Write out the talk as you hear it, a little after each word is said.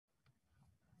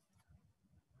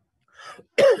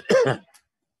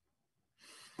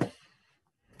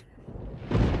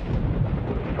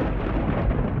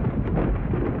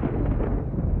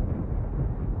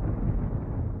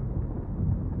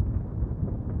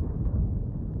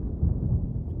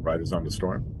Riders on the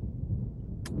Storm.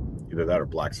 Either that or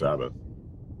Black Sabbath.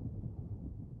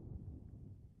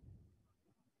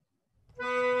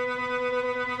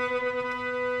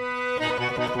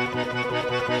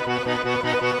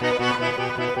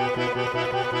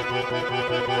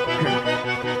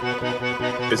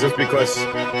 Is this because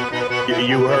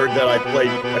you heard that I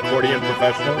played accordion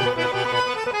professionally?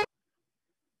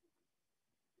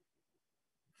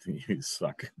 You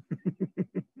suck.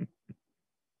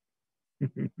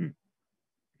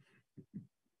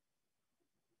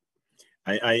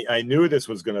 I knew this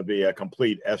was going to be a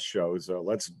complete S show, so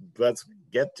let's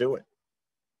get to it.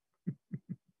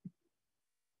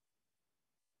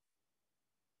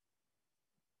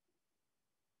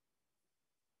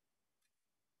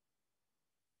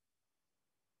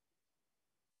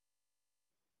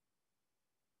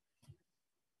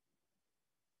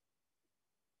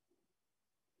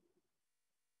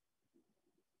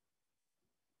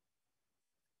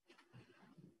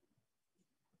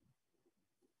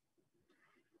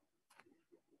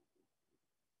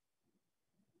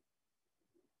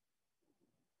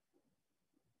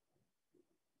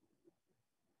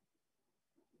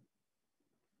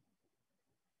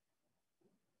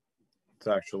 It's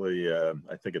actually,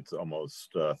 I think it's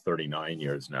almost 39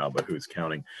 years now, but who's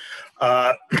counting?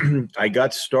 I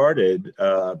got started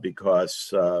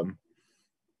because I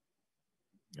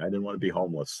didn't want to be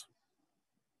homeless.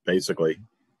 Basically,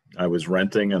 I was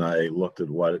renting and I looked at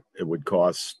what it would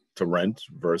cost to rent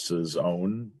versus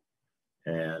own.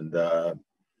 And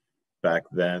back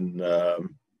then, you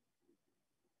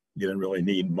didn't really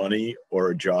need money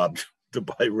or a job to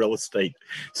buy real estate.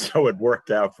 So it worked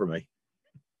out for me.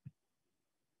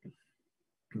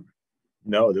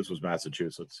 No, this was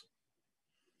Massachusetts.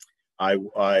 I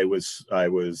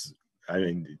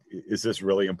mean, is this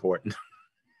really important?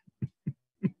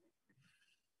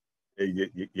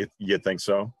 You think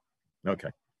so? Okay.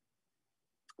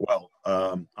 Well,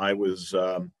 I was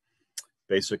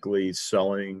basically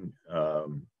selling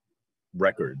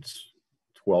records,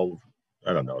 12,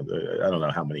 I don't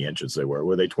know how many inches they were.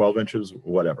 Were they 12 inches?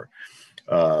 Whatever.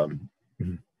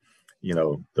 You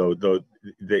know, though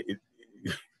they,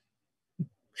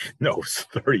 no, it's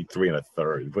 33 and a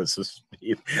third. It was just,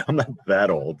 I'm not that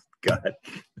old. God.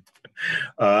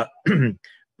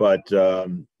 But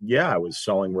yeah, I was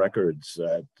selling records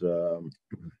at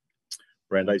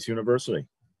Brandeis University.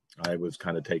 I was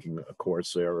kind of taking a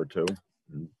course there or two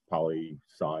in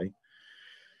poli-sci.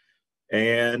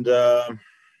 And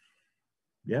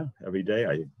yeah, every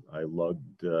day I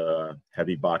lugged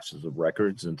heavy boxes of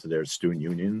records into their student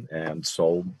union and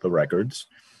sold the records.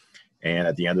 And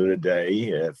at the end of the day,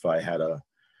 if I had a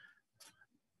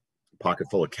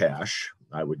pocket full of cash,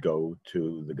 I would go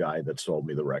to the guy that sold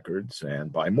me the records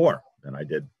and buy more. And I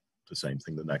did the same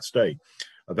thing the next day.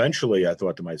 Eventually, I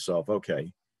thought to myself,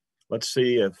 okay, let's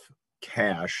see if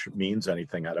cash means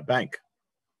anything at a bank.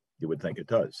 You would think it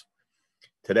does.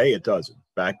 Today, it doesn't.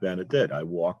 Back then, it did. I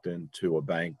walked into a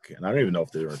bank, and I don't even know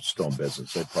if they're still in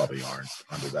business. They probably aren't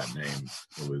under that name.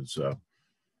 It was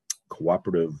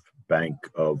Cooperative Bank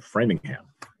of Framingham.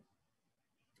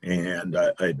 And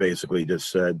I basically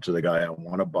just said to the guy, I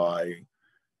want to buy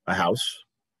a house.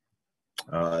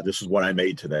 This is what I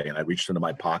made today. And I reached into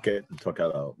my pocket and took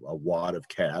out a wad of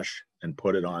cash and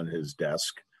put it on his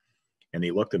desk. And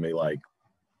he looked at me like,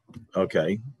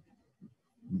 okay,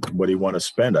 what do you want to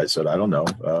spend? I said, I don't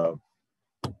know.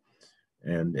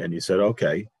 And he said,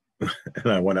 okay.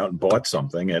 And I went out and bought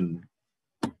something. And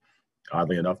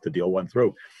oddly enough, the deal went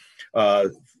through.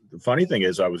 The funny thing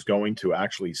is I was going to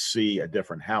actually see a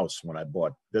different house when I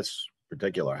bought this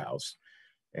particular house.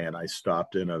 And I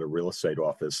stopped in at a real estate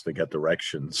office to get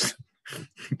directions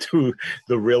to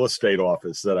the real estate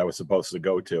office that I was supposed to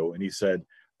go to. And he said,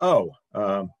 oh,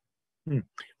 well,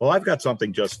 I've got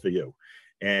something just for you.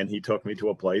 And he took me to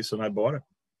a place and I bought it.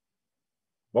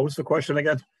 What was the question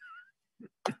again?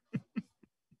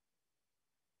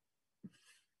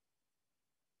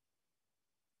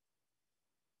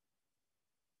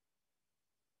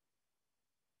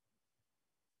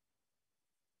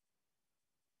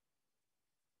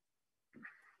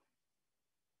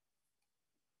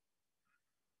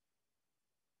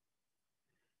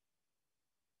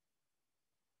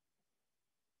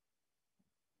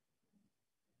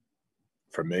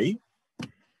 For me,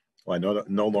 well, I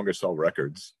no longer sell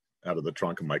records out of the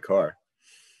trunk of my car.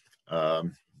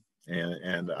 And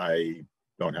I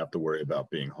don't have to worry about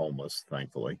being homeless,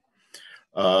 thankfully.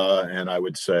 And I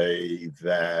would say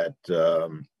that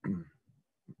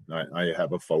I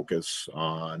have a focus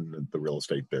on the real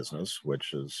estate business,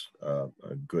 which is a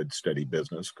good, steady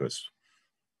business because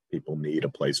people need a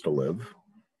place to live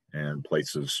and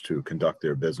places to conduct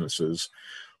their businesses.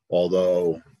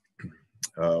 Although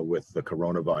with the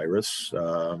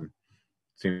coronavirus,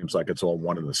 seems like it's all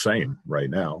one and the same right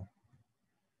now.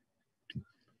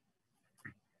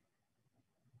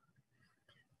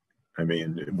 I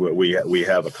mean, we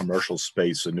have a commercial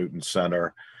space in Newton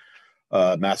Center,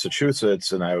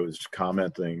 Massachusetts, and I was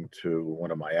commenting to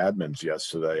one of my admins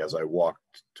yesterday as I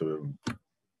walked to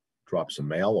drop some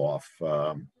mail off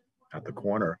at the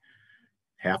corner.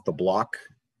 Half the block,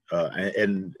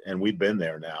 and we've been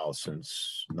there now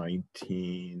since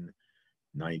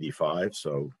 1995,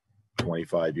 so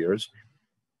 25 years.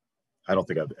 I don't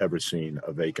think I've ever seen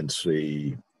a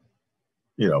vacancy,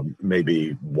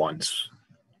 maybe once,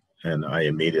 and I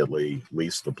immediately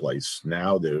leased the place.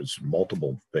 Now there's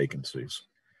multiple vacancies.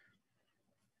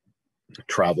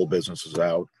 Travel business is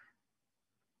out.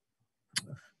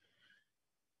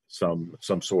 Some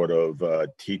sort of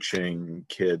teaching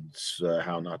kids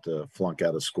how not to flunk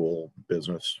out of school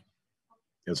business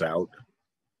is out.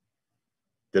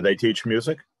 Did they teach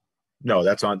music? No,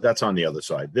 that's on the other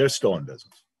side. They're still in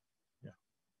business.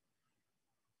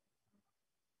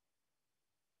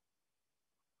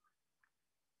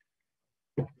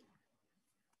 Yeah.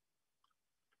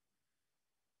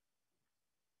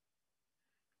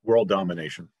 World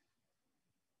domination.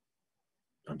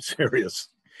 I'm serious.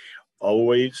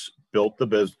 Always built the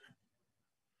business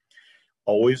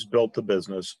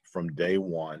from day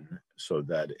one so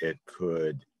that it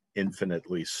could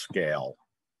infinitely scale,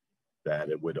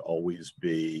 that it would always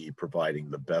be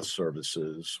providing the best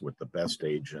services with the best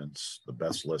agents, the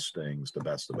best listings, the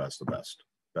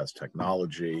best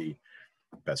technology,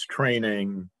 best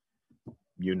training,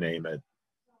 you name it.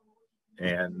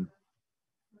 And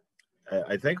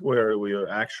I think we are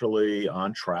actually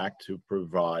on track to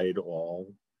provide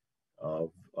all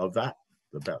of that,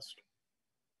 the best.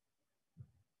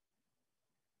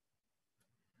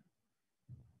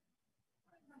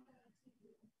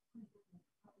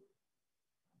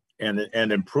 And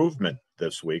an improvement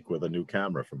this week with a new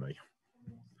camera for me.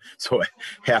 So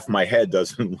half my head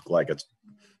doesn't look like it's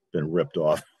been ripped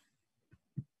off.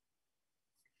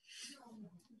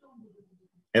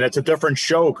 And it's a different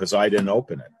show because I didn't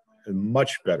open it.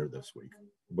 Much better this week.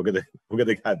 We're gonna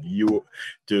have you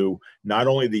do not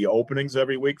only the openings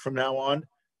every week from now on,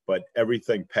 but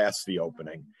everything past the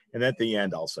opening. And at the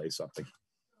end, I'll say something.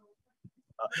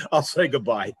 I'll say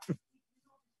goodbye.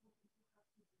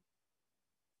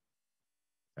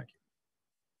 Thank you.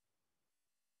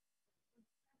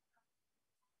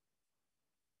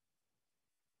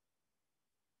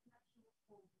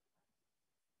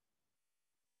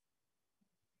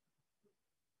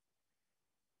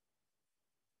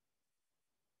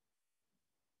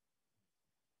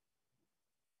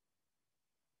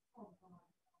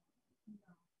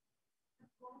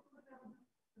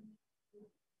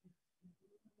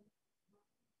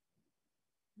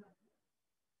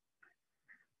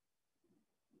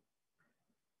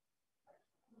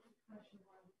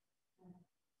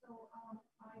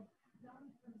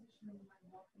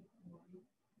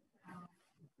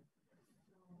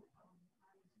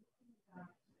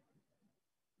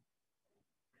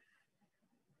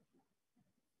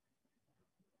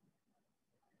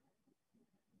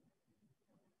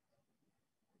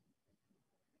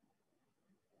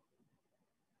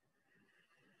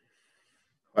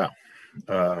 Wow.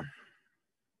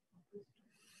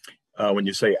 When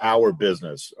you say our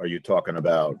business, are you talking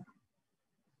about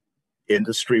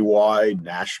industry-wide,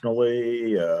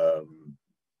 nationally?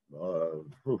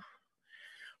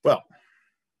 Well,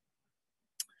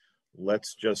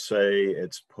 let's just say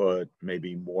it's put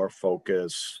maybe more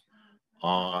focus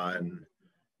on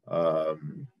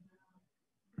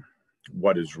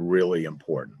what is really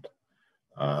important.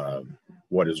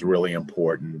 What is really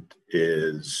important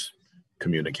is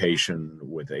communication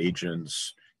with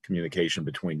agents, communication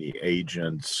between the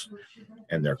agents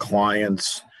and their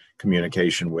clients,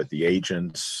 communication with the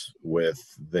agents,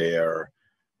 with their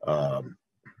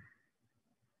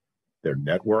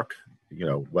network,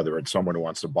 whether it's someone who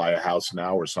wants to buy a house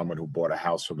now or someone who bought a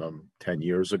house from them 10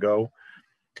 years ago.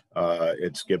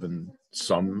 It's given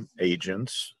some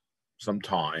agents some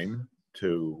time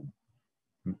to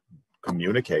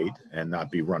communicate and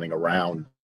not be running around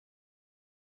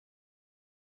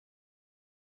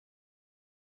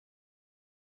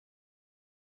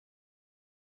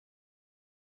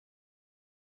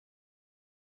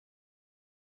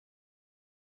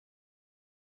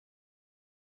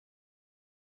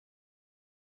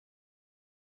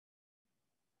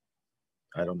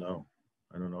I don't know.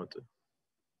 I don't know what to.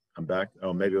 I'm back.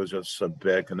 Oh, maybe it was just a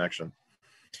bad connection.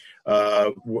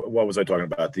 What was I talking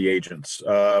about? The agents.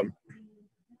 But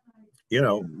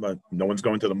no one's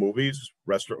going to the movies,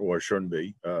 restaurant, or shouldn't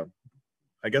be.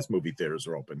 I guess movie theaters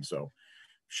are open, so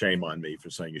shame on me for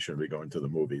saying you shouldn't be going to the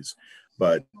movies.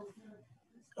 But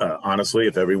honestly,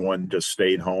 if everyone just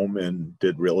stayed home and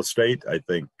did real estate, I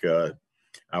think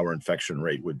our infection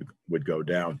rate would go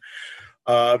down.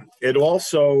 It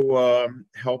also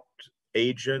helped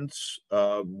agents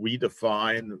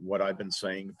redefine what I've been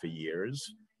saying for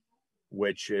years,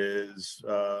 which is,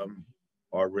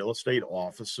 are real estate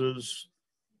offices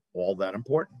all that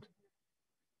important?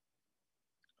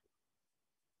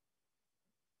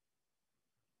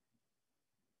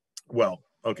 Well,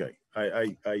 okay.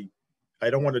 I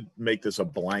don't want to make this a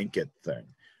blanket thing.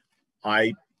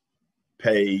 I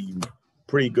pay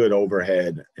pretty good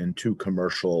overhead in two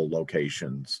commercial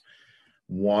locations.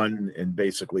 One in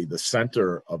basically the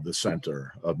center of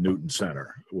Newton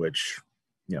Center, which,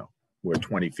 we're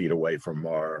 20 feet away from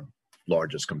our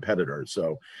largest competitor.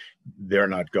 So they're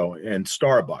not going. And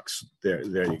Starbucks,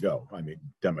 there you go. I mean,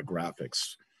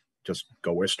 demographics, just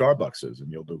go where Starbucks is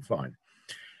and you'll do fine.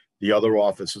 The other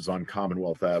office is on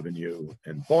Commonwealth Avenue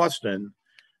in Boston,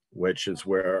 which is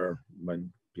where,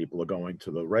 when people are going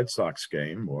to the Red Sox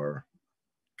game or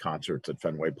concerts at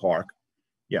Fenway Park,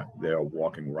 yeah, they're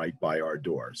walking right by our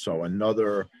door. So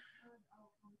another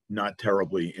not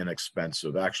terribly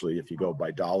inexpensive. Actually, if you go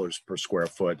by dollars per square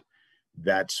foot,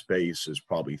 that space is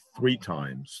probably 3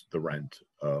 times the rent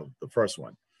of the first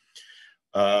one.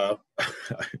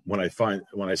 When I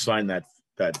signed that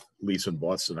lease in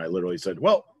Boston, I literally said,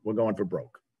 "Well, we're going for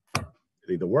broke. It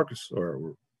either works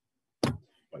or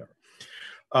whatever."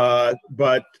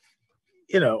 But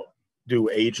do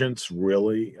agents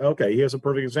really? Okay, here's a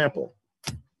perfect example.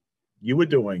 You were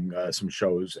doing some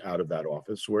shows out of that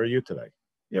office. Where are you today?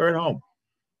 You're at home.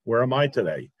 Where am I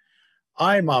today?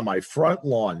 I'm on my front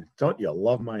lawn. Don't you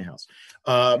love my house?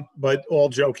 But all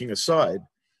joking aside,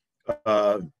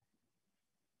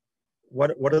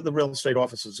 what are the real estate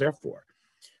offices there for?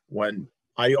 When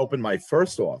I opened my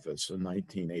first office in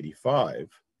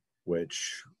 1985,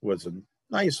 which was a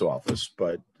nice office,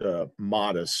 but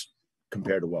modest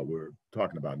compared to what we're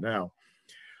talking about now,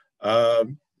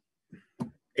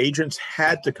 agents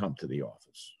had to come to the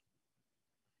office.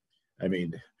 I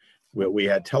mean, we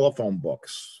had telephone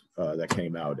books that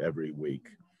came out every week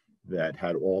that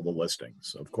had all the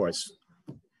listings. Of course,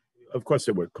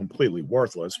 they were completely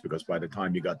worthless because by the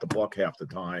time you got the book, half the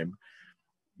time,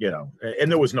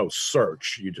 and there was no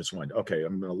search. You just went, okay,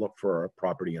 I'm going to look for a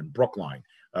property in Brookline,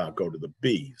 go to the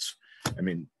B's. I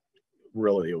mean,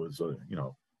 really, it was,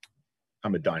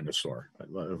 I'm a dinosaur.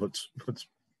 Let's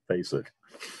face it.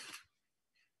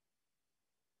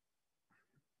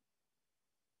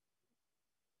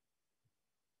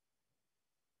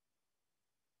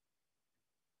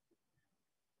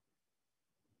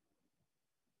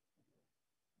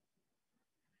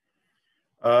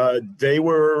 They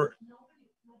were,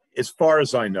 as far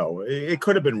as I know, it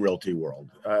could have been Realty World.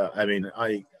 I mean,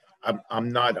 I'm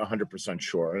not 100%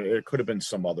 sure. It could have been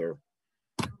some other.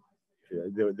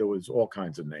 There was all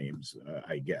kinds of names,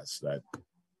 I guess, that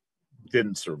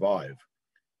didn't survive.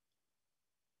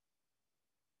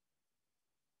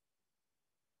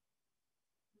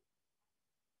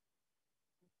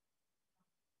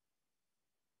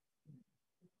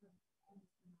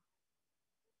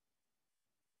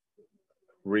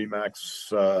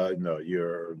 Remax, no,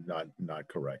 you're not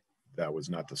correct. That was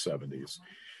not the 70s.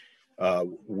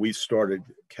 We started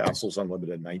Castles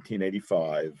Unlimited in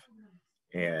 1985,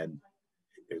 and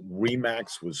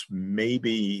Remax was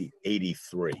maybe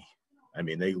 83. I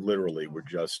mean, they literally were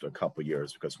just a couple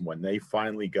years, because when they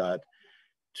finally got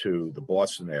to the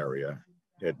Boston area,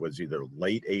 it was either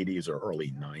late 80s or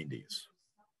early 90s.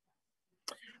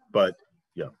 But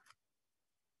yeah.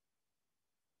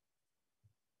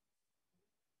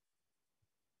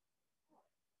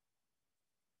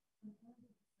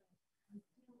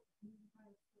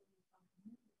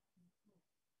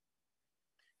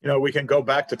 We can go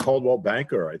back to Coldwell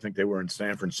Banker. I think they were in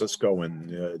San Francisco in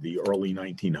the early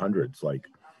 1900s. Like,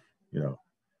 it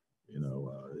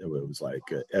was like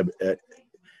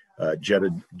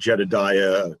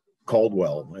Jedediah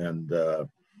Caldwell and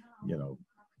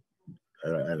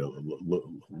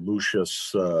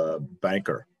Lucius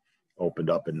Banker opened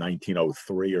up in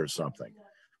 1903 or something.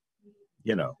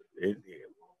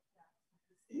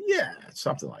 Yeah,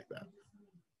 something like that.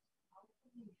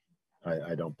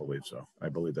 I don't believe so. I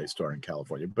believe they start in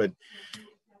California. But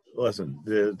listen,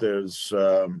 there's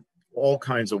all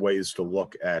kinds of ways to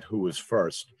look at who was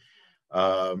first.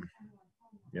 Um,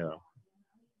 you know,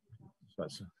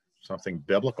 That's something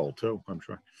biblical too, I'm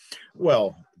sure.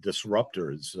 Well,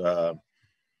 disruptors.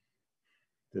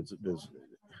 There's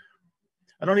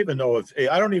I don't even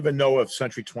know if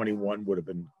Century 21 would have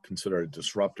been considered a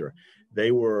disruptor.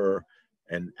 They were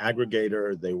an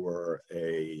aggregator. They were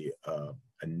a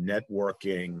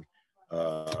networking.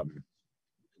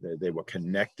 They were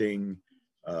connecting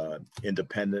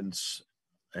independents,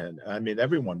 and I mean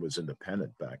everyone was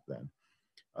independent back then.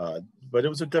 But it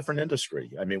was a different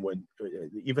industry. I mean, when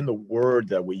even the word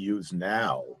that we use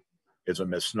now is a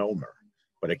misnomer,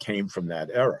 but it came from that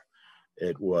era.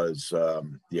 It was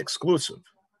the exclusive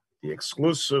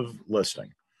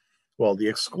listing. Well, the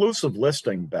exclusive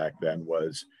listing back then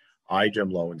was, I, Jim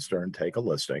Lowenstern, take a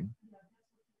listing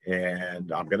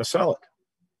and I'm going to sell it.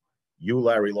 You,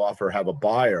 Larry Lawfer, have a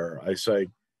buyer. I say,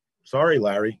 sorry,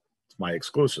 Larry, it's my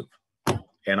exclusive.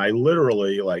 And I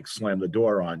literally like slam the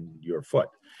door on your foot.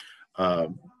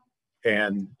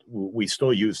 And we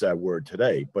still use that word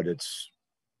today, but it's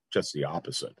just the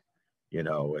opposite. You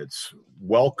know, it's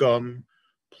welcome,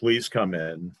 please come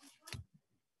in.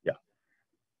 Yeah.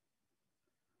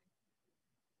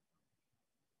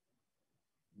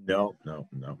 No. No.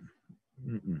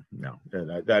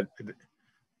 That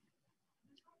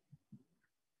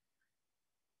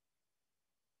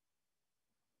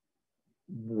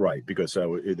right, because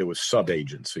there was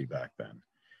sub-agency back then.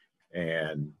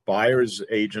 And buyer's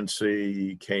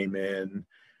agency came in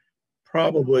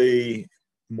probably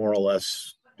more or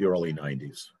less the early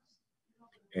 90s.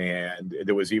 And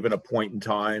there was even a point in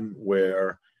time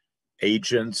where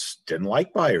agents didn't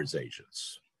like buyer's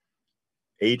agents.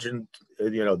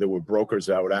 There were brokers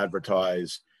that would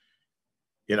advertise,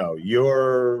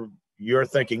 you're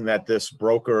thinking that this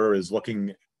broker is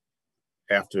looking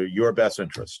after your best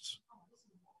interests.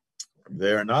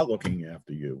 They're not looking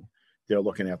after you. They're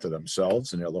looking after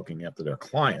themselves and they're looking after their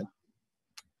client.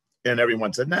 And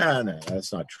everyone said, nah,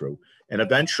 that's not true. And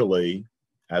eventually,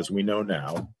 as we know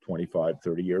now, 25,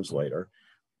 30 years later,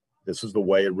 this is the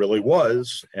way it really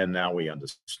was. And now we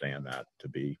understand that to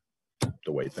be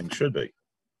the way things should be.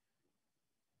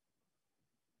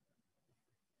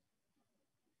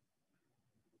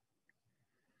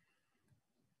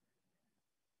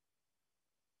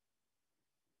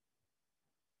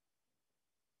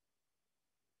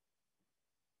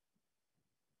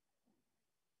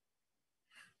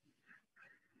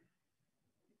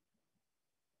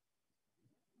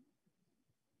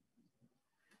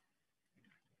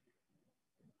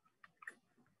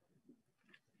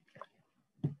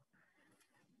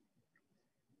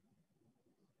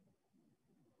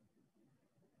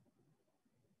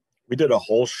 We did a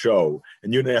whole show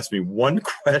and you didn't ask me one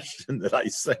question that I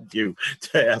sent you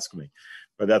to ask me,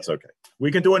 but that's okay.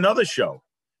 We can do another show.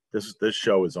 This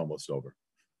show is almost over.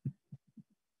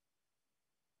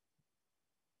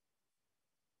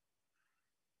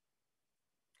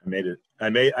 I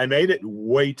made it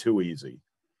way too easy.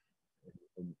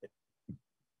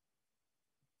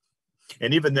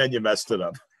 And even then you messed it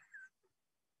up.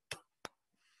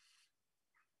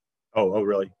 Oh,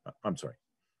 really? I'm sorry.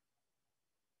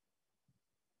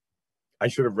 I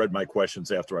should have read my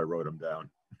questions after I wrote them down.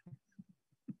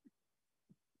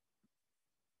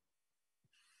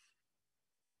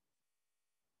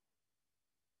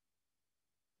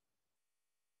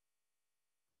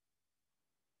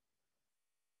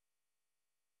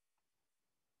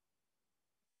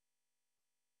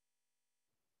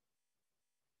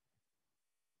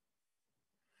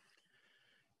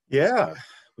 Yeah,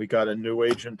 we got a new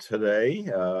agent today.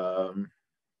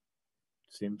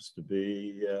 Seems to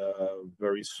be a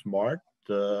very smart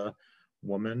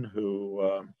woman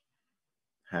who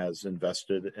has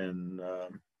invested in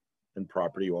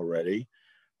property already.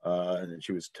 And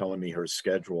she was telling me her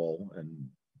schedule, and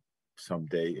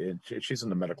someday, and she's in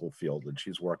the medical field, and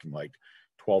she's working like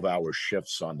 12-hour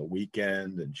shifts on the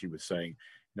weekend. And she was saying,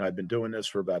 I've been doing this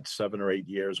for about 7 or 8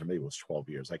 years, or maybe it was 12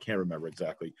 years. I can't remember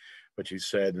exactly. But she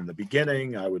said in the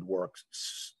beginning, I would work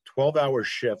 12-hour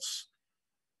shifts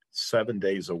 7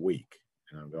 days a week.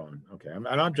 And I'm going, okay. And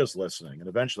I'm just listening. And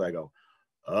eventually I go,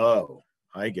 oh,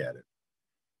 I get it.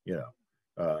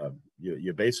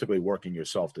 You're basically working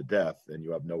yourself to death and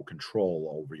you have no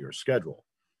control over your schedule.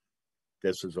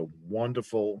 This is a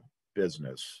wonderful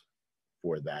business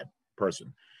for that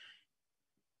person.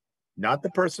 Not the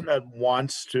person that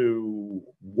wants to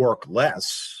work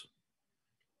less,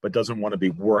 but doesn't want to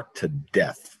be worked to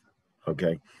death.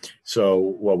 Okay. So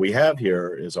what we have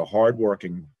here is a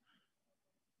hardworking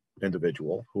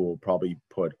individual who will probably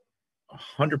put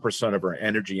 100% of her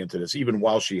energy into this, even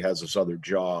while she has this other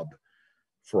job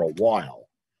for a while.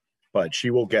 But she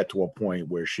will get to a point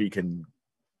where she can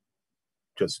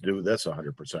just do this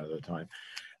 100% of the time.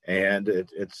 And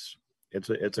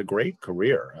it's a great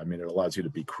career. I mean, it allows you to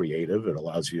be creative. It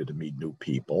allows you to meet new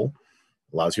people,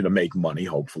 allows you to make money.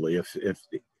 Hopefully, if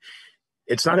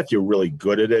it's not if you're really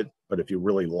good at it, but if you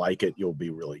really like it, you'll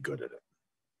be really good at it.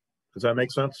 Does that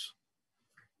make sense?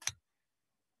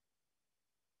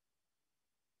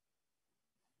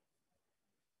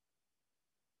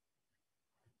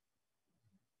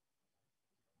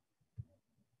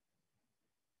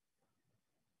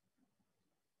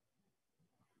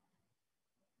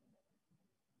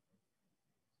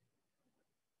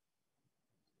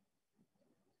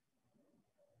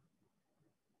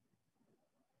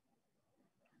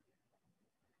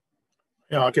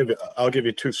 Yeah, I'll give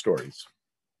you two stories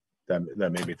that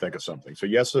made me think of something. So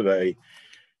yesterday,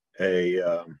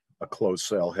 a closed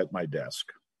sale hit my desk.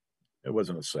 It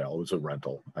wasn't a sale; it was a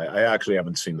rental. I actually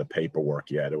haven't seen the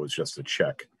paperwork yet. It was just a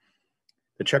check.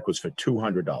 The check was for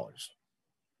 $200,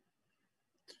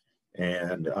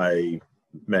 and I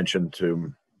mentioned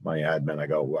to my admin, I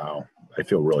go, "Wow, I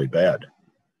feel really bad."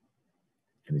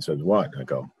 And he says, "What?" I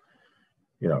go,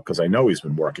 because I know he's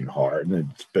been working hard,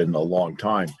 and it's been a long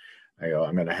time. I go,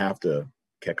 "I'm going to have to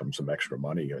kick him some extra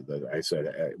money." I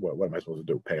said, "What am I supposed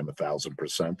to do? Pay him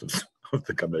 1,000% of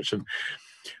the commission?"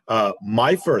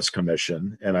 My first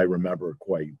commission, and I remember it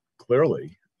quite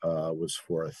clearly, was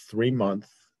for a 3-month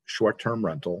short-term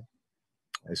rental.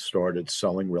 I started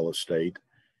selling real estate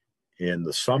in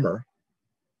the summer,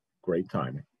 great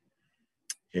timing,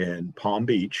 in Palm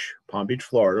Beach,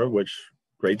 Florida, which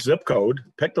great zip code,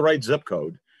 picked the right zip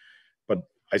code. But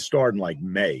I started in like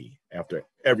May after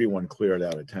everyone cleared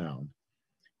out of town.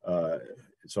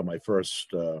 So my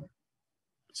first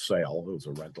sale, it was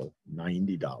a rental,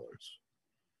 $90.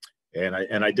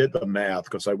 And I did the math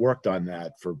because I worked on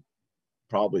that for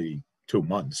probably 2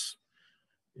 months,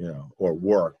 or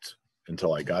worked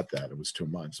until I got that. It was 2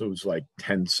 months. It was like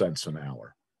 10 cents an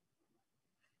hour.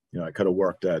 I could have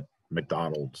worked at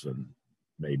McDonald's and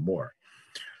made more.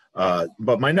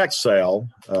 But my next sale,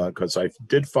 because I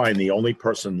did find the only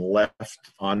person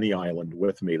left on the island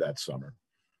with me that summer,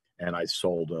 and I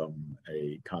sold them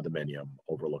a condominium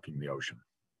overlooking the ocean.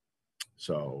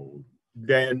 So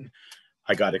then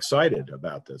I got excited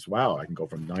about this. Wow, I can go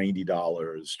from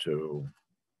 $90 to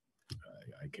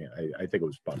I think it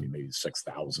was probably maybe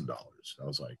 $6,000. I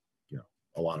was like,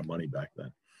 a lot of money back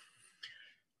then.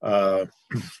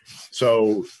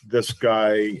 So this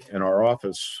guy in our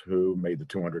office who made the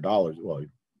 $200, well,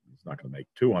 he's not going to make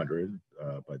 200,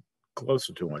 but close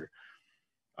to 200.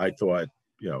 I thought,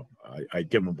 I'd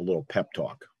give him a little pep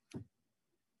talk. I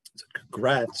said,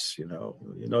 "Congrats,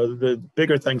 the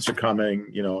bigger things are coming.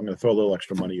 I'm going to throw a little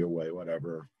extra money your way,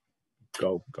 whatever.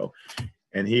 Go."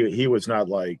 And he was not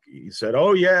like, he said,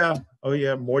 "Oh yeah,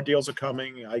 more deals are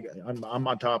coming. I'm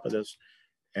on top of this,"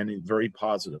 and he's very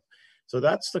positive. So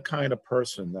that's the kind of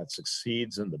person that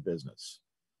succeeds in the business,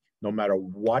 no matter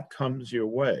what comes your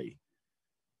way.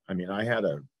 I mean, I had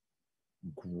a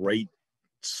great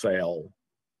sale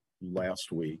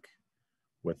last week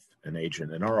with an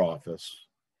agent in our office,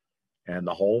 and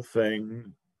the whole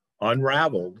thing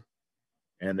unraveled,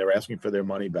 and they're asking for their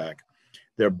money back.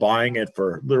 They're buying it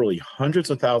for literally hundreds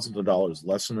of thousands of dollars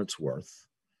less than it's worth.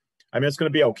 I mean, it's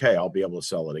going to be okay. I'll be able to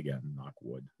sell it again. Knock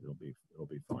wood. It'll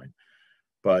be fine.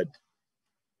 But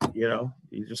you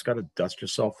just got to dust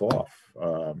yourself off.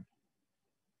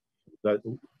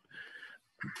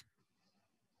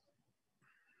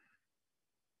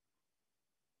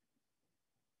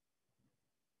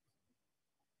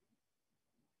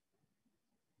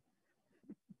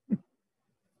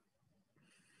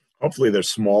 Hopefully they're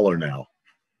smaller now.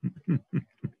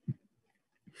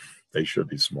 They should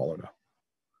be smaller now.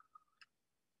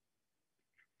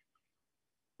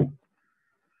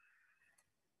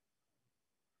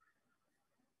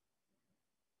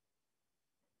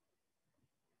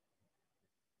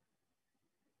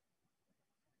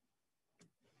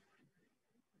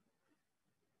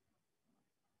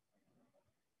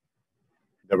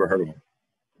 Never heard of them.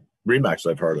 Remax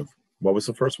I've heard of. What was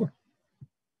the first one?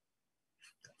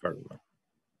 I've heard of them.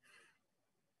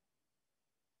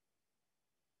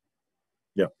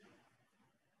 Yeah.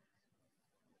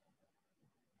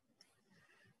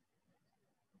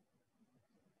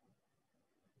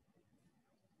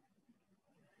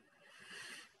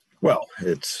 Well,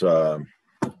 it's I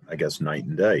guess night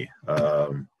and day.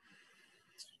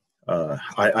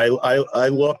 I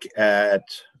look at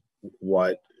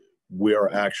what we're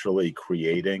actually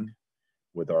creating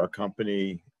with our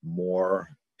company more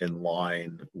in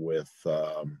line with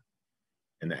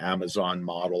an Amazon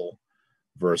model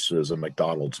versus a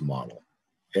McDonald's model,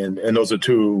 and those are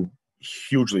two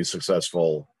hugely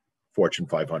successful Fortune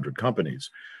 500 companies.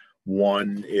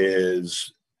 One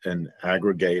is an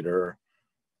aggregator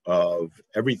of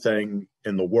everything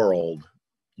in the world.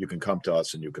 You can come to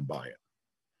us and you can buy it.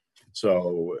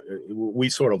 So we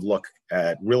sort of look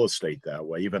at real estate that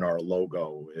way. Even our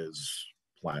logo is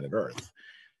planet Earth.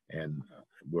 And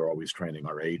we're always training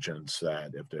our agents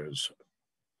that if there's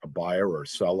a buyer or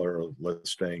seller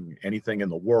listing anything in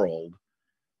the world,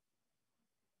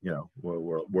 you know,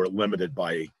 we're limited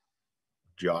by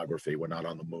geography. We're not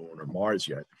on the moon or Mars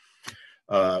yet.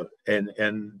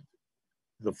 And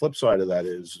the flip side of that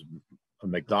is a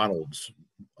McDonald's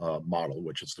model,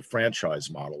 which is the franchise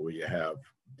model, where you have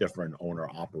different owner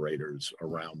operators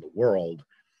around the world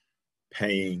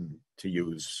paying to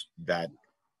use that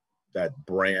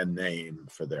brand name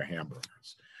for their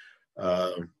hamburgers.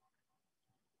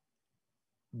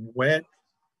 When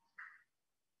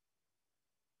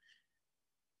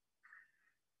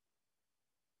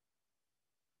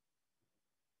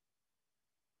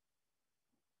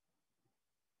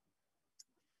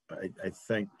I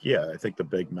think, yeah, I think the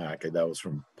Big Mac, that was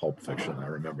from Pulp Fiction. I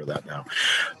remember that now.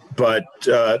 But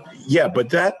yeah, but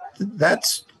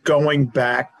that's going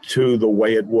back to the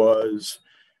way it was.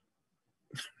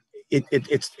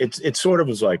 It sort of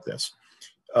was like this.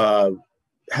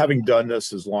 Having done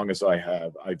this as long as I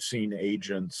have, I've seen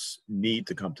agents need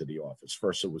to come to the office.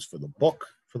 First, it was for the book,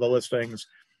 for the listings.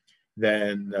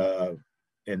 Then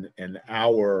in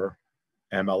our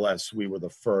MLS, we were the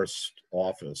first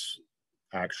office.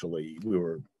 Actually, we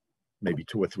were maybe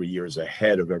 2 or 3 years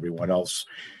ahead of everyone else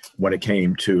when it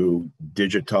came to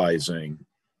digitizing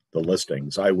the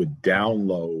listings. I would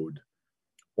download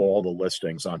all the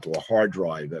listings onto a hard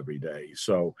drive every day.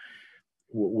 So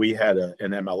we had an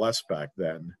MLS back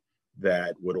then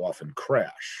that would often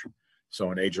crash.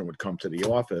 So an agent would come to the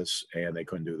office and they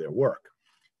couldn't do their work.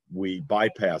 We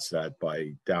bypassed that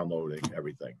by downloading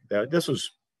everything. This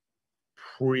was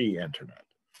pre-internet.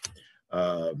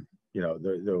 You know,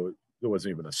 there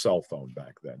wasn't even a cell phone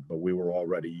back then, but we were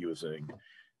already using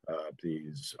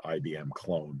these IBM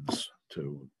clones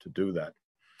to do that.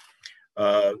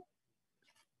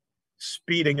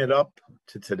 Speeding it up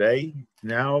to today,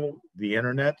 now the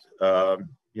internet,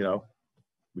 you know,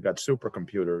 we got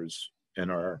supercomputers in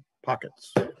our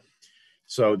pockets.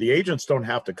 So the agents don't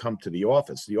have to come to the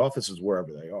office. The office is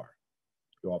wherever they are.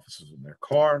 The office is in their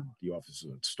car, the office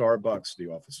is at Starbucks, the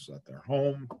office is at their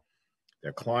home,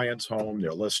 their client's home,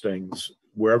 their listings,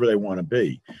 wherever they want to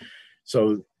be.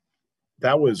 So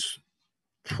that was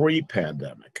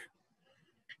pre-pandemic.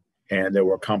 And there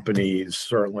were companies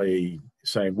certainly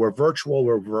saying, we're virtual,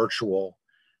 we're virtual.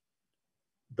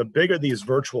 The bigger these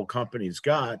virtual companies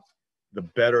got, the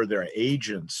better their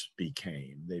agents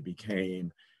became. They became,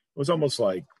 it was almost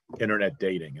like internet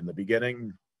dating. In the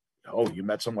beginning, oh, you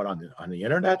met someone on the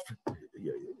internet?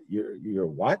 You're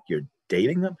what? You're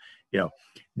dating them? You know,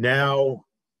 now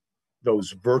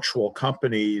those virtual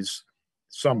companies,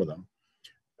 some of them,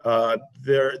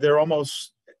 they're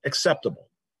almost acceptable,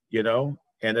 you know,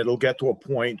 and it'll get to a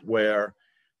point where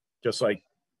just like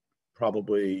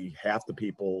probably half the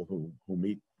people who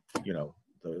meet, you know,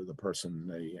 the person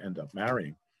they end up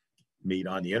marrying meet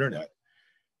on the internet.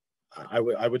 I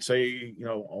would say, you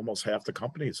know, almost half the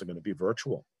companies are going to be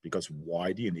virtual, because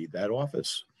why do you need that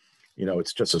office? You know,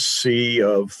 it's just a sea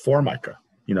of Formica,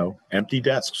 you know, empty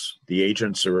desks. The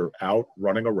agents are out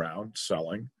running around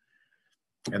selling,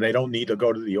 and they don't need to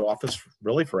go to the office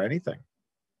really for anything.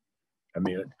 I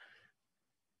mean,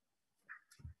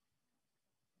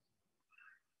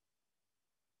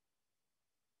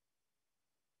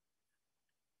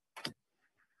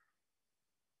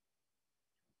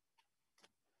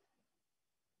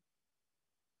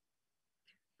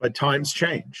 but times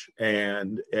change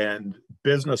and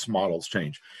business models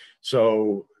change.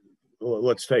 So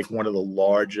let's take one of the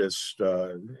largest,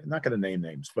 not going to name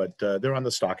names, but they're on the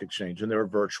stock exchange and they're a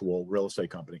virtual real estate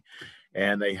company.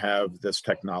 And they have this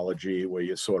technology where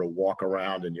you sort of walk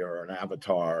around and you're an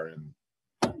avatar, and,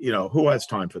 you know, who has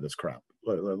time for this crap?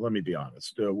 Let me be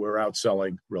honest. We're out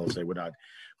selling real estate.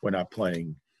 We're not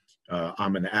playing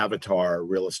I'm an avatar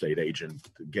real estate agent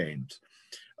games.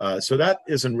 So that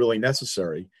isn't really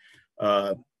necessary.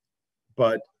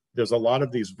 But there's a lot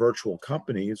of these virtual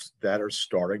companies that are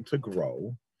starting to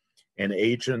grow, and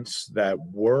agents that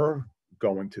were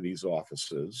going to these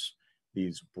offices,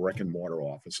 these brick and mortar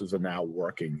offices, are now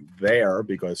working there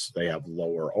because they have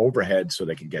lower overhead so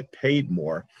they can get paid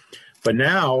more. But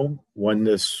now when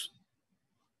this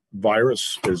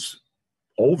virus is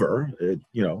over, it,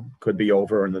 you know, could be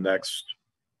over in the next,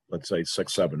 let's say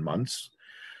 6-7 months.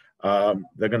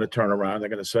 They're going to turn around. They're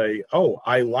going to say, oh,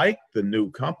 I like the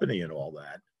new company and all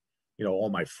that. all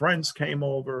my friends came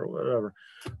over or whatever.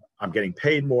 I'm getting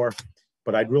paid more,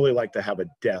 but I'd really like to have a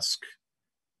desk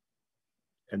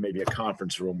and maybe a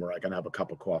conference room where I can have a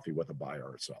cup of coffee with a buyer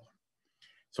or seller.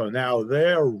 So now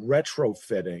they're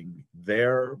retrofitting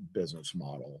their business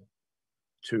model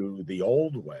to the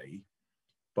old way,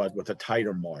 but with a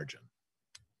tighter margin.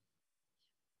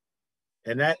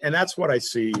 And that's what I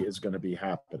see is going to be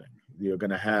happening. You're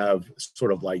going to have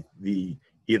sort of like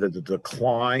either the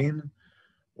decline,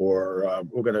 or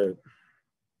we're going to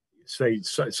say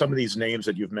some of these names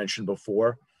that you've mentioned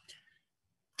before.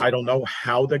 I don't know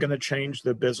how they're going to change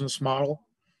the business model.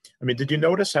 I mean, did you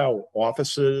notice how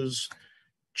offices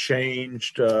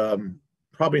changed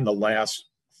probably in the last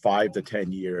 5 to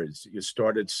 10 years? You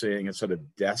started seeing, instead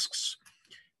of desks,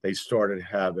 they started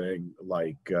having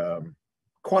like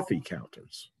coffee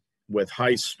counters with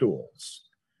high stools.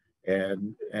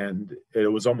 And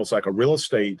it was almost like a real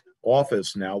estate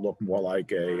office now looked more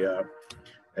like a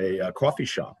coffee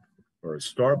shop or a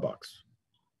Starbucks.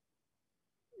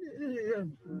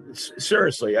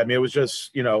 Seriously, I mean, it was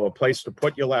just, a place to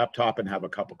put your laptop and have a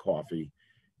cup of coffee.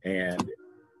 And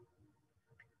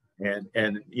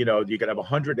you could have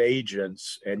 100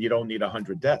 agents and you don't need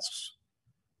 100 desks.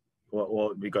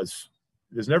 Well, because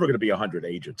there's never going to be 100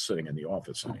 agents sitting in the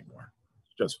office anymore.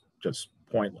 Just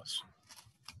pointless.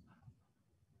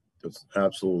 It's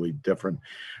absolutely different.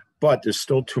 But there's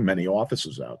still too many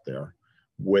offices out there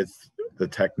with the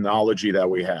technology that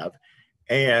we have.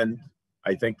 And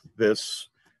I think this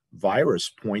virus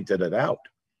pointed it out.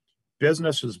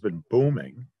 Business has been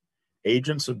booming.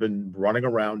 Agents have been running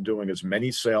around doing as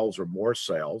many sales or more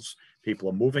sales. People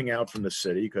are moving out from the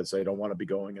city because they don't want to be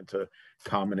going into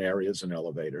common areas and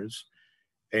elevators.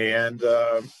 And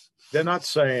they're not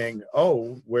saying,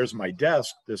 oh, where's my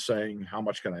desk? They're saying, how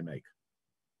much can I make?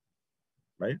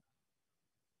 Right?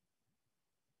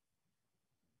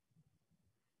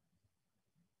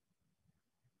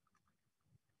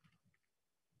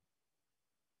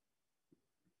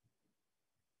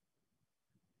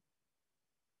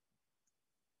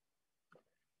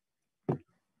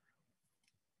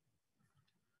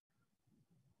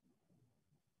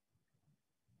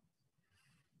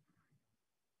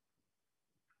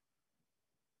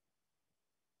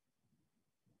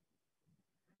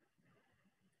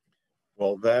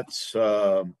 Well, that's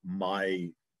my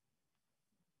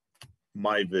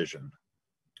vision.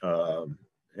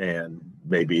 And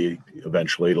maybe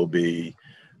eventually it'll be,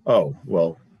 oh,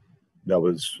 well, that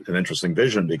was an interesting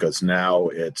vision because now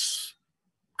it's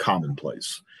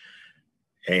commonplace.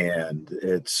 And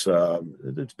it's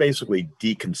basically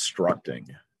deconstructing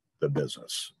the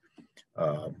business.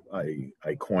 I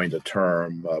coined a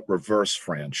term, reverse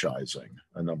franchising,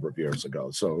 a number of years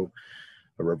ago. So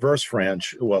a reverse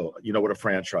franchise, well, you know what a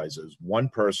franchise is. One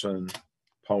person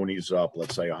ponies up,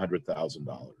 let's say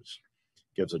 $100,000,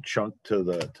 gives a chunk to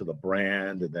the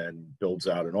brand, and then builds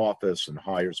out an office and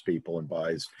hires people and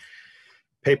buys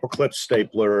paper clips,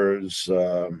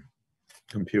 staplers,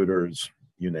 computers,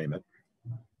 you name it.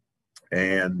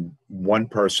 And one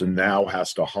person now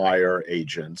has to hire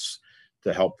agents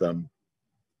to help them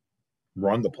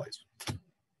run the place,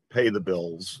 pay the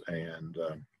bills, and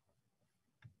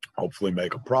hopefully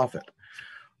make a profit.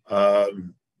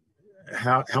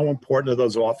 How important are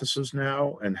those offices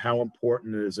now? And how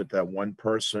important is it that one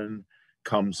person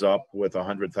comes up with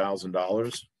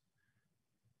 $100,000?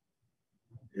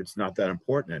 It's not that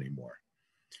important anymore.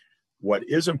 What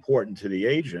is important to the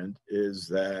agent is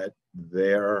that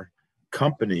their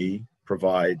company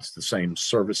provides the same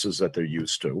services that they're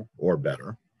used to or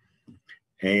better,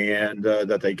 and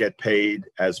that they get paid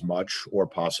as much or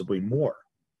possibly more.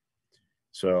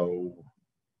 So,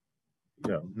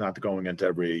 not going into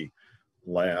every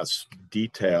last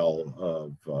detail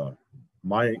of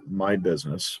my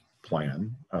business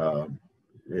plan,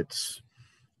 it's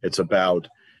about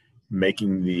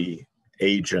making the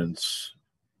agents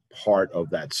part of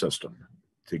that system,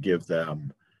 to give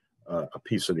them a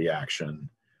piece of the action,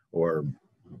 or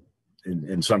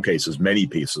in some cases, many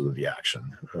pieces of the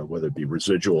action, whether it be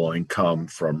residual income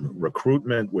from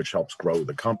recruitment, which helps grow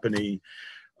the company,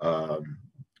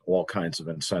 all kinds of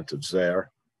incentives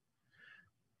there,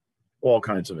 all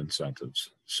kinds of incentives.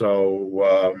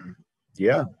 So,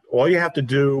 yeah, all you have to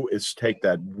do is take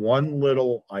that one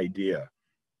little idea,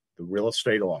 the real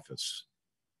estate office.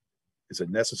 Is it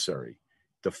necessary?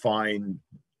 Define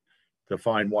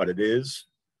what it is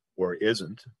or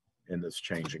isn't in this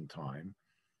changing time,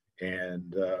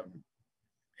 and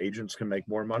agents can make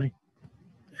more money.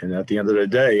 And at the end of the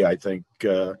day, I think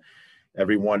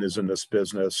everyone is in this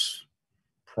business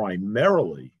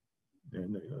primarily,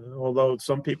 and although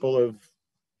some people have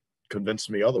convinced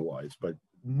me otherwise, but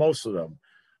most of them,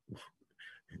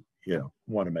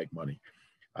 want to make money.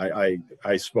 I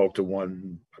spoke to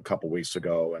one a couple weeks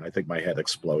ago, and I think my head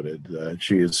exploded.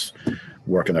 She's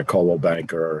working at Coldwell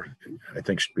Banker. I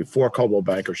think before Coldwell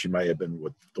Banker, she may have been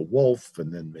with the Wolf,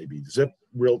 and then maybe Zip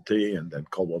Realty, and then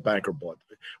Coldwell Banker bought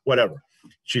whatever.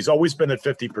 She's always been at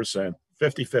 50%,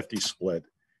 50-50 split,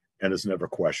 and has never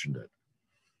questioned it.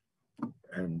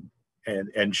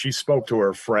 And she spoke to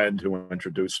her friend who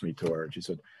introduced me to her, and she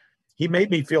said, he made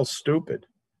me feel stupid.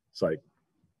 It's like,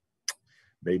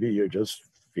 maybe you're just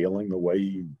feeling the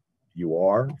way you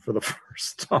are for the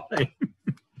first time.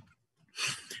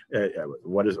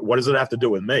 What does it have to do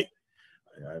with me?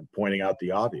 I'm pointing out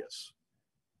the obvious.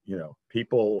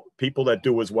 People that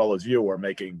do as well as you are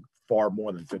making far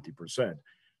more than 50%.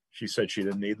 She said she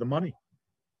didn't need the money.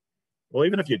 Well,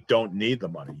 even if you don't need the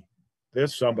money,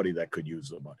 there's somebody that could use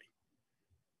the money.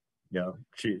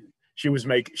 She was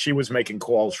making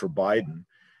calls for Biden.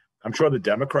 I'm sure the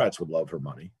Democrats would love her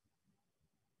money.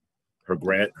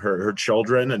 Her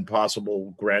children and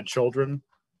possible grandchildren.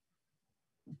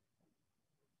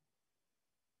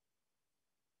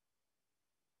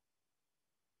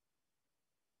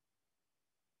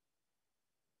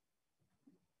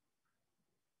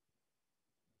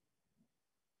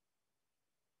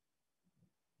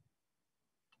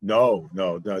 No,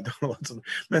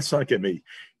 let's not get me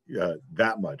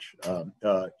that much.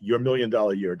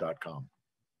 you.Your.Your.com.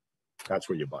 That's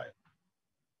where you buy it.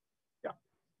 Yeah.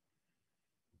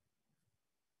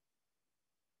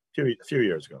 A few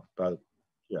years ago, but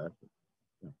yeah.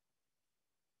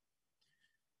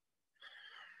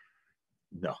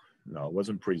 No, it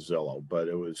wasn't pre-Zillow, but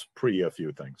it was pre a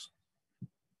few things.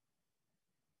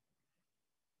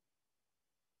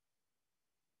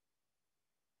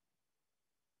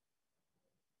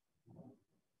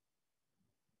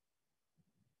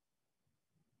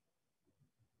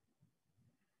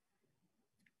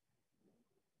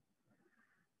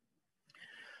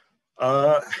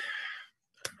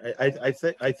 I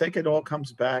think it all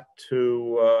comes back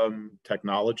to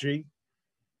technology,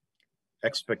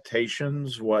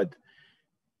 expectations, what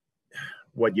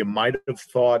you might have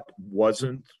thought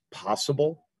wasn't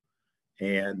possible,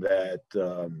 and that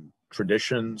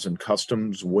traditions and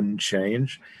customs wouldn't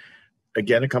change.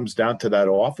 Again, it comes down to that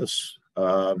office.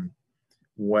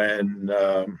 When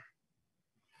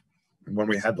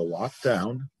we had the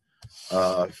lockdown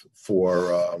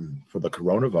for the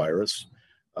coronavirus,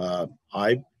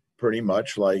 I pretty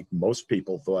much, like most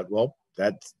people, thought, well,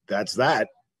 that's that.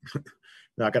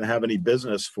 Not going to have any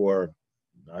business for,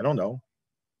 I don't know,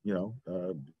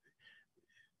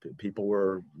 people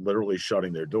were literally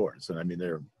shutting their doors, and I mean,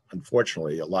 there are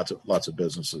unfortunately lots of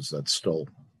businesses that still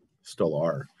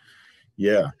are.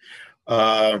 Yeah,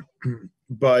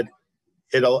 but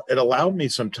it allowed me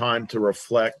some time to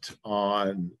reflect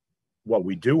on what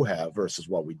we do have versus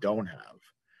what we don't have,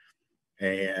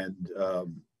 and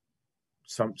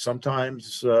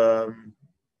sometimes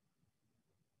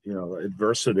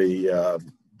adversity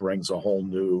brings a whole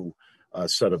new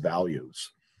set of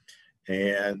values,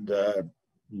 and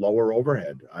lower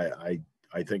overhead. I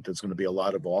think there's going to be a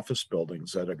lot of office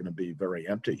buildings that are going to be very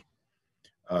empty.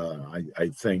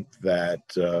 I think that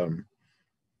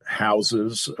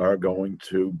houses are going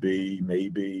to be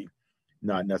maybe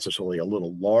not necessarily a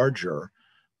little larger,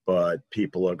 but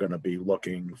people are going to be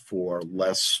looking for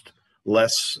less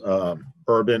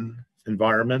urban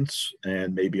environments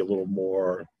and maybe a little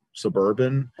more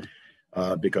suburban,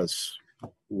 because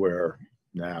we're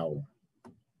now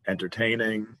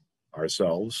entertaining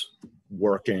ourselves,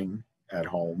 working at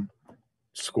home,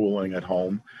 schooling at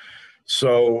home.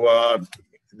 So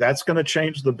that's going to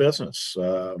change the business.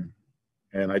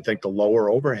 And I think the lower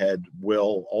overhead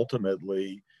will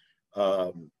ultimately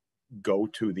go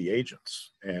to the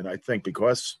agents. And I think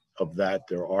because of that,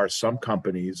 there are some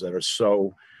companies that are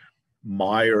so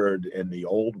mired in the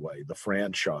old way, the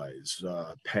franchise,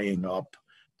 paying up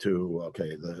to,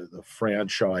 the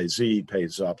franchisee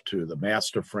pays up to the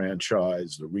master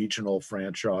franchise, the regional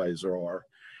franchisor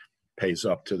pays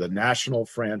up to the national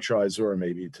franchisor,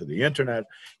 maybe to the internet,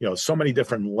 so many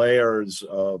different layers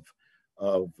of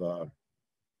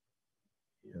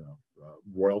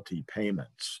royalty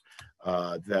payments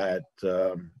that,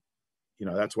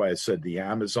 that's why I said the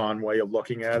Amazon way of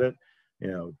looking at it.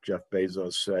 Jeff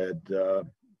Bezos said,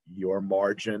 your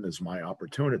margin is my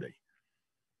opportunity.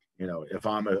 If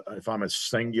I'm a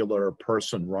singular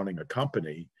person running a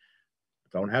company,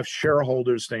 I don't have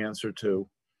shareholders to answer to.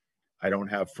 I don't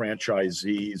have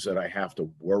franchisees that I have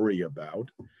to worry about.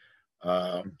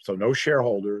 So no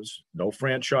shareholders, no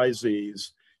franchisees,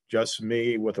 just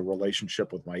me with a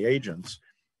relationship with my agents.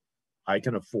 I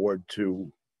can afford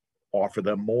to offer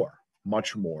them more,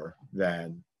 much more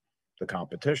than the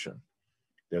competition.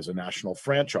 There's a national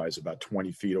franchise about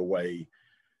 20 feet away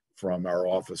from our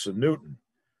office in Newton.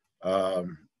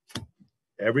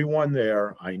 Everyone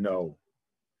there, I know,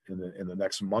 in the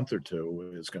next month or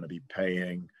two is going to be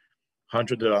paying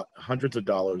hundreds of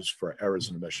dollars for errors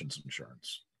and omissions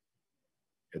insurance.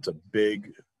 It's a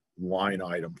big line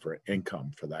item for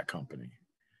income for that company.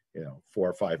 $400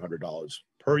 or $500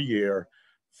 per year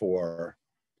for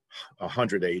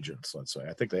 100 agents, let's say.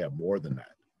 I think they have more than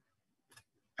that.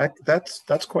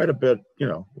 That's quite a bit.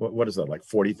 What is that, like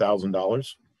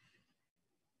 $40,000?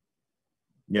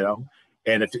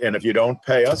 And if you don't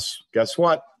pay us, guess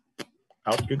what?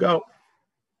 Out you go.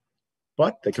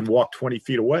 But they can walk 20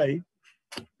 feet away.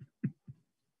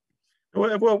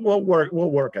 We'll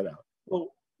work it out. We'll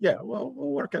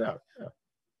work it out. Yeah.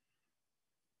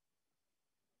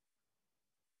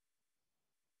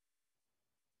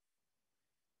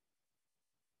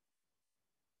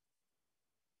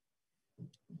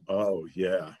 Oh,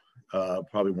 yeah.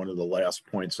 Probably one of the last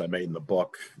points I made in the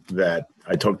book, that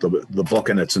I took the book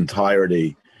in its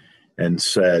entirety and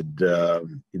said,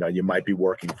 you might be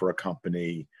working for a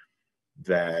company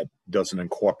that doesn't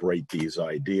incorporate these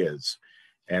ideas.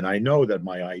 And I know that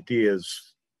my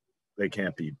ideas, they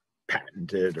can't be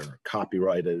patented or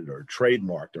copyrighted or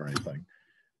trademarked or anything.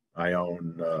 I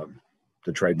own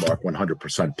the trademark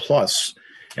 100% plus.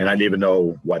 And I didn't even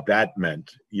know what that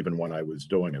meant, even when I was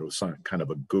doing it. It was some kind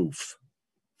of a goof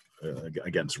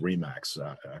against Remax,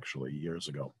 actually, years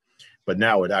ago. But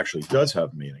now it actually does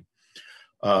have meaning.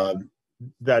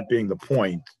 That being the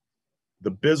point,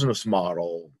 the business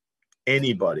model,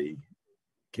 anybody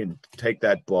can take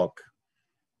that book,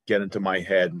 get into my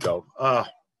head and go, I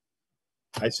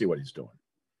see what he's doing.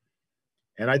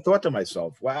 And I thought to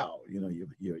myself, wow,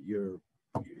 you're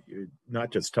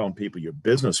not just telling people your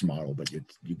business model, but you're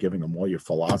giving them all your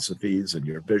philosophies and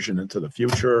your vision into the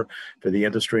future for the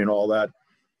industry and all that.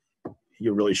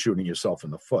 You're really shooting yourself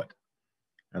in the foot.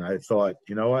 And I thought,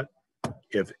 you know what?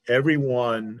 If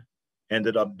everyone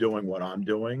ended up doing what I'm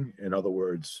doing, in other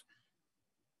words,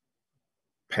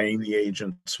 paying the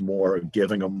agents more,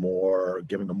 giving them more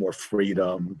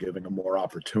freedom, giving them more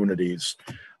opportunities,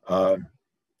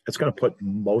 it's going to put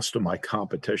most of my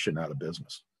competition out of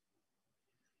business.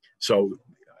 So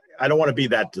I don't want to be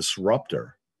that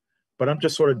disruptor, but I'm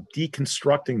just sort of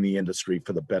deconstructing the industry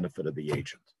for the benefit of the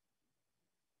agent.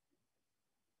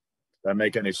 Does that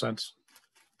make any sense?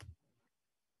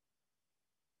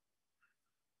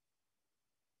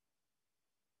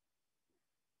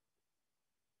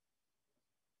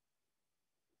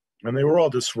 And they were all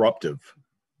disruptive.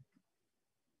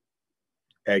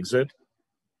 Exit,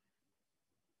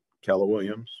 Keller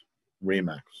Williams,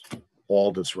 Remax,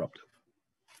 all disruptive.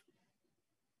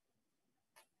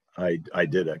 I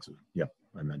did exit. Yeah,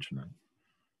 I mentioned that.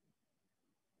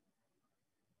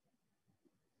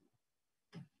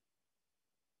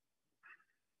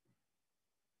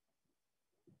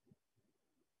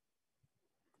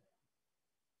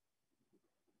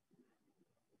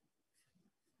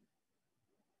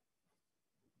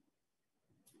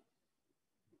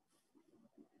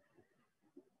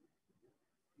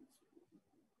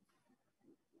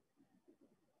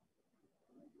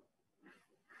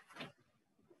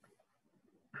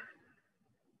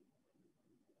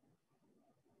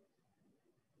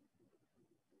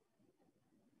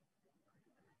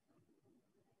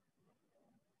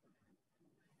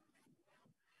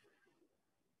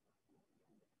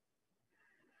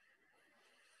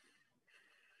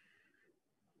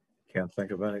 Can't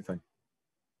think of anything.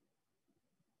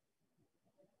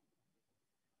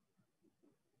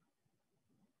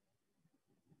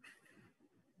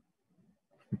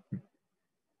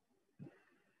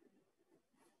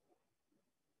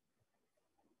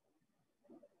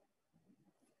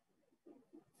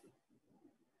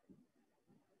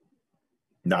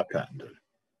 Not patented.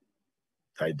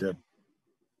 I did.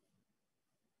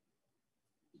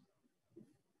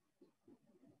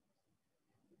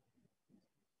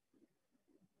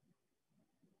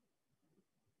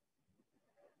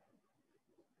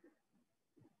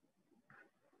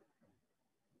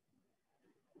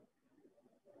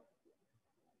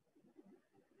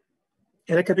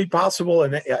 And it could be possible.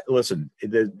 And listen,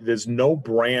 there's no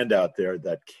brand out there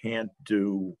that can't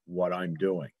do what I'm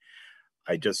doing.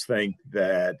 I just think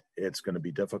that it's going to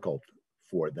be difficult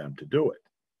for them to do it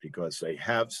because they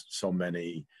have so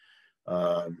many.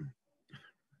 I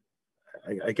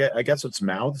guess it's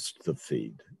mouths to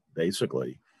feed,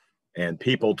 basically, and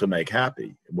people to make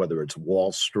happy, whether it's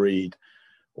Wall Street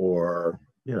or,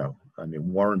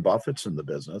 Warren Buffett's in the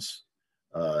business.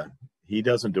 He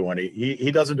doesn't do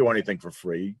anything for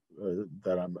free.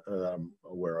 that I'm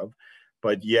aware of.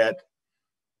 But yet,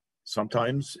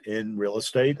 sometimes in real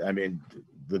estate, I mean,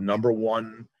 the number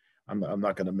one, I'm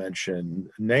not going to mention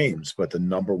names, but the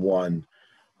number one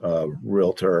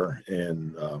realtor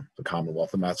in the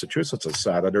Commonwealth of Massachusetts, I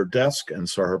sat at her desk and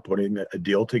saw her putting a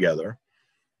deal together.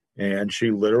 And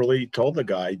she literally told the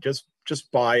guy, just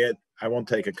buy it. I won't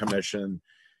take a commission.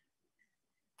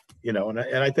 You know, and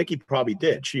I think he probably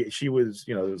did. She was,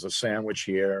 you know, there was a sandwich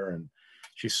here, and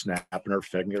she's snapping her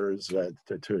fingers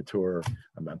to her.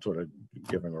 I'm sort of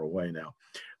giving her away now,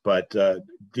 but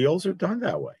deals are done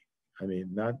that way. I mean,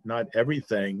 not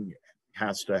everything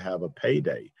has to have a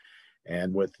payday,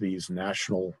 and with these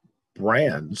national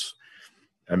brands,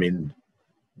 I mean,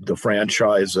 the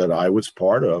franchise that I was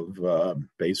part of,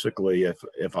 basically,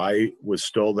 if I was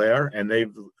still there, and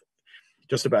they've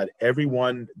just about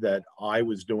everyone that I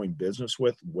was doing business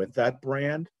with that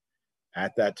brand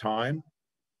at that time,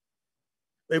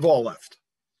 they've all left,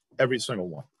 every single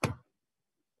one.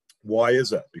 Why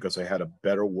is that? Because they had a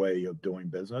better way of doing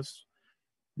business?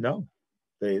 No,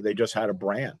 they just had a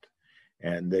brand,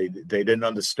 and they didn't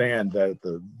understand that at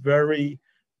the very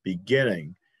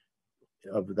beginning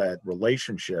of that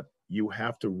relationship, you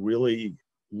have to really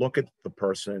look at the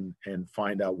person and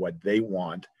find out what they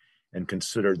want and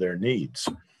consider their needs.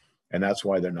 And that's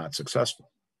why they're not successful.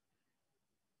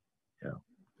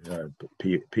 Yeah.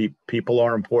 People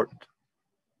are important.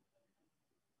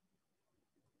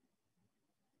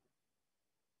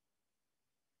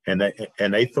 And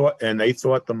they thought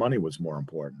the money was more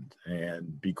important.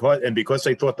 And because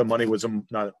they thought the money was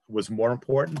more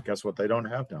important, guess what they don't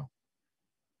have now?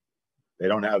 They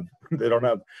don't have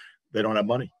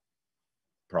money.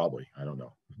 Probably. I don't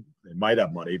know. They might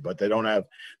have money, but they don't have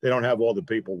all the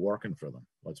people working for them.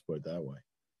 Let's put it that way.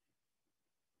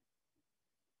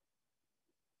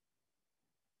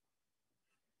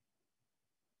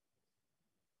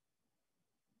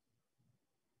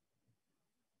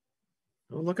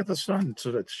 Oh, look at the sun.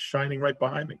 So it's shining right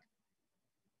behind me.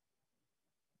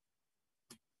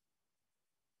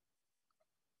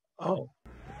 Oh,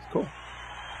 cool.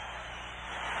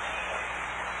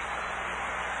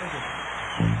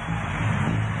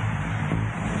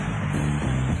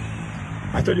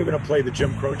 I thought you were going to play the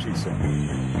Jim Croce song.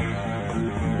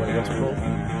 What's it called?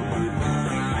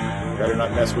 Better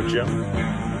Not Mess with Jim.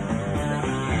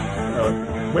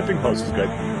 Whipping Post is good.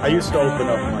 I used to open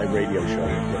up my radio show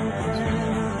with Whipping Post.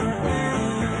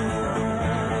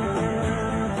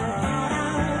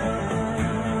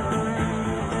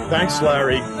 Thanks,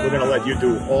 Larry. We're going to let you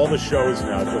do all the shows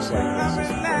now, just like this. This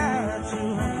is great.